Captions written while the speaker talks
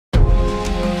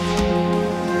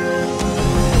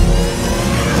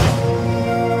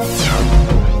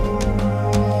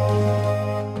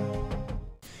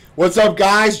What's up,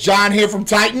 guys? John here from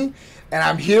Titan, and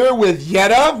I'm here with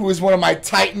Yetta, who is one of my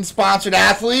Titan-sponsored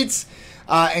athletes,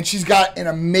 and she's got an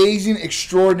amazing,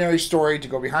 extraordinary story to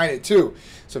go behind it, too.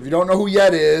 So if you don't know who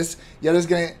Yetta is, Yetta's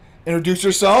going to introduce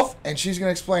herself, and she's going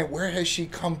to explain where has she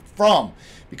come from,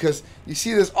 because you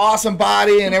see this awesome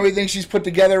body and everything she's put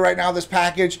together right now, this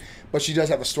package, but she does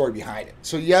have a story behind it.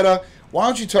 So Yetta, why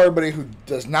don't you tell everybody who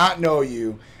does not know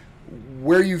you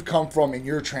where you've come from in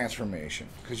your transformation,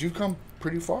 because you've come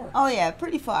pretty far. Oh yeah,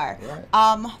 pretty far. Right.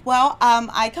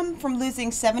 I come from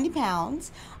losing 70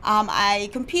 pounds. I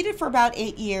competed for about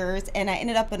 8 years, and I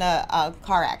ended up in a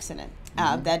car accident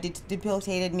that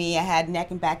debilitated me. I had neck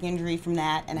and back injury from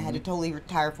that, and I had to totally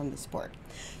retire from the sport.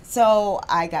 So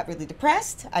I got really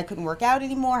depressed. I couldn't work out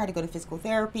anymore. I had to go to physical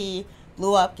therapy.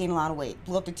 Blew up, gained a lot of weight.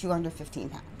 Blew up to 215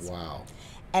 pounds. Wow.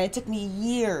 And it took me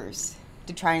years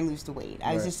to try and lose the weight.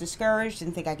 I was just discouraged,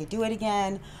 didn't think I could do it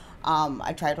again.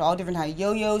 I tried all different kind of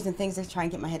yo-yos and things to try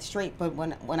and get my head straight, but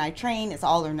when I train, it's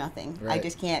all or nothing. Right. I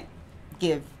just can't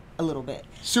give a little bit.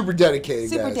 Super dedicated,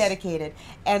 Super dedicated.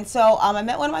 And so I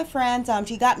met one of my friends.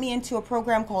 She got me into a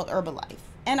program called Herbalife.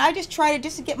 And I just tried it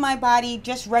just to get my body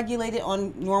just regulated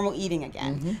on normal eating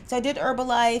again. So I did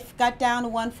Herbalife, got down to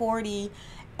 140,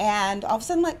 and all of a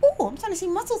sudden I'm like, ooh, I'm starting to see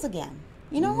muscles again.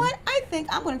 You know what? I think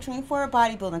I'm going to train for a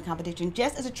bodybuilding competition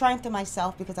just as a triumph to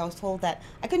myself, because I was told that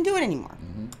I couldn't do it anymore.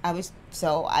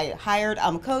 So I hired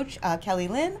a coach, Kelly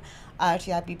Lynn.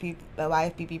 She's a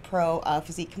IFBB Pro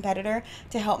physique competitor,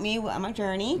 to help me on my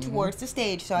journey towards the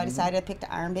stage. So I decided to pick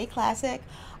the Iron Bay Classic,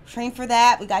 trained for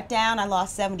that. We got down. I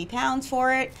lost 70 pounds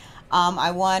for it.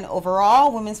 I won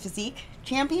overall women's physique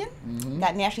champion,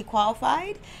 got nationally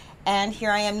qualified. And here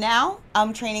I am now.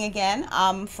 I'm training again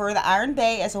for the Iron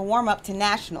Bay as a warm-up to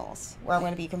Nationals, where I'm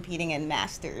going to be competing in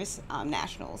Masters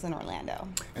Nationals in Orlando.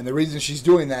 And the reason she's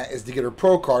doing that is to get her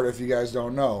pro card, if you guys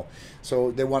don't know. So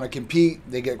they want to compete,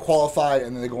 they get qualified,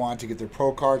 and then they go on to get their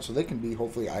pro card so they can be,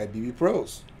 hopefully, IFBB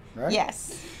pros. Right?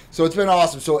 Yes. So it's been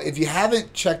awesome. So if you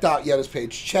haven't checked out Yetta's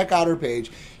page, check out her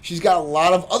page. She's got a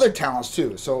lot of other talents,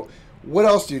 too. So what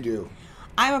else do you do?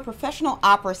 I'm a professional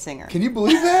opera singer. Can you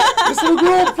believe that? This little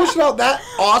girl pushing out that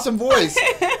awesome voice.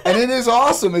 And it is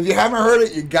awesome. If you haven't heard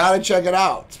it, you got to check it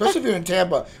out. Especially if you're in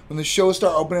Tampa. When the shows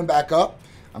start opening back up,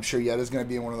 I'm sure Yetta's going to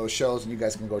be in one of those shows, and you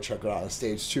guys can go check her out on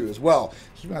stage 2 as well.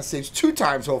 She's been on stage 2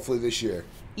 times, hopefully, this year.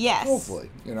 Yes.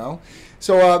 Hopefully, you know.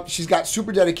 So she's got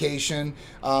super dedication.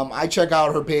 I check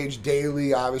out her page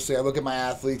daily, obviously. I look at my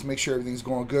athletes, make sure everything's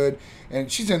going good.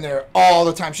 And she's in there all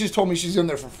the time. She's told me she's in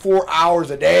there for 4 hours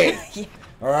a day. Yeah.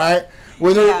 All right,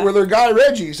 with her guy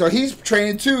Reggie, so he's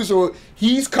training too. So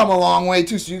he's come a long way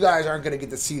too. So you guys aren't going to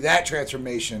get to see that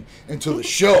transformation until the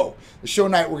show. The show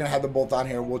night, we're going to have them both on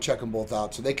here. We'll check them both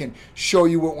out so they can show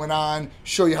you what went on,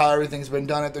 show you how everything's been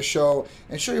done at the show,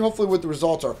 and show you hopefully what the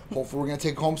results are. Hopefully, we're going to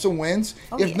take home some wins.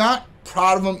 If not,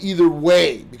 proud of them either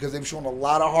way, because they've shown a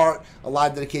lot of heart, a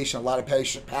lot of dedication, a lot of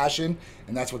passion,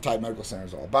 and that's what Titan Medical Center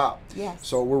is all about. Yes.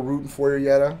 So we're rooting for you,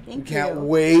 Yetta. Thank we can't you.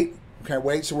 wait. Can't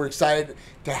wait. So we're excited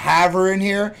to have her in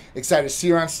here. Excited to see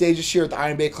her on stage this year at the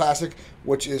Iron Bay Classic,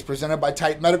 which is presented by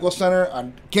Titan Medical Center.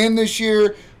 Again this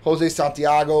year, Jose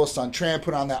Santiago, Son Tran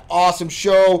put on that awesome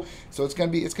show. So it's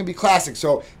gonna be classic.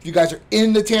 So if you guys are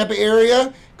in the Tampa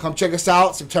area, come check us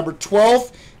out September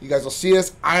 12th. You guys will see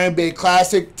us, Iron Bay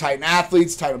Classic, Titan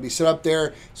athletes. Titan will be set up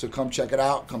there. So come check it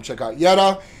out. Come check out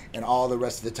Yetta and all the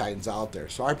rest of the Titans out there.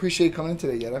 So I appreciate you coming in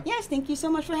today, Yetta. Yes, thank you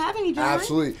so much for having me, John.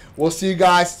 Absolutely. We'll see you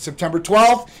guys September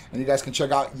 12th, and you guys can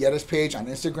check out Yetta's page on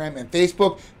Instagram and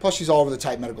Facebook. Plus, she's all over the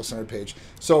Titan Medical Center page.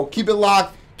 So keep it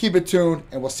locked, keep it tuned,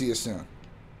 and we'll see you soon.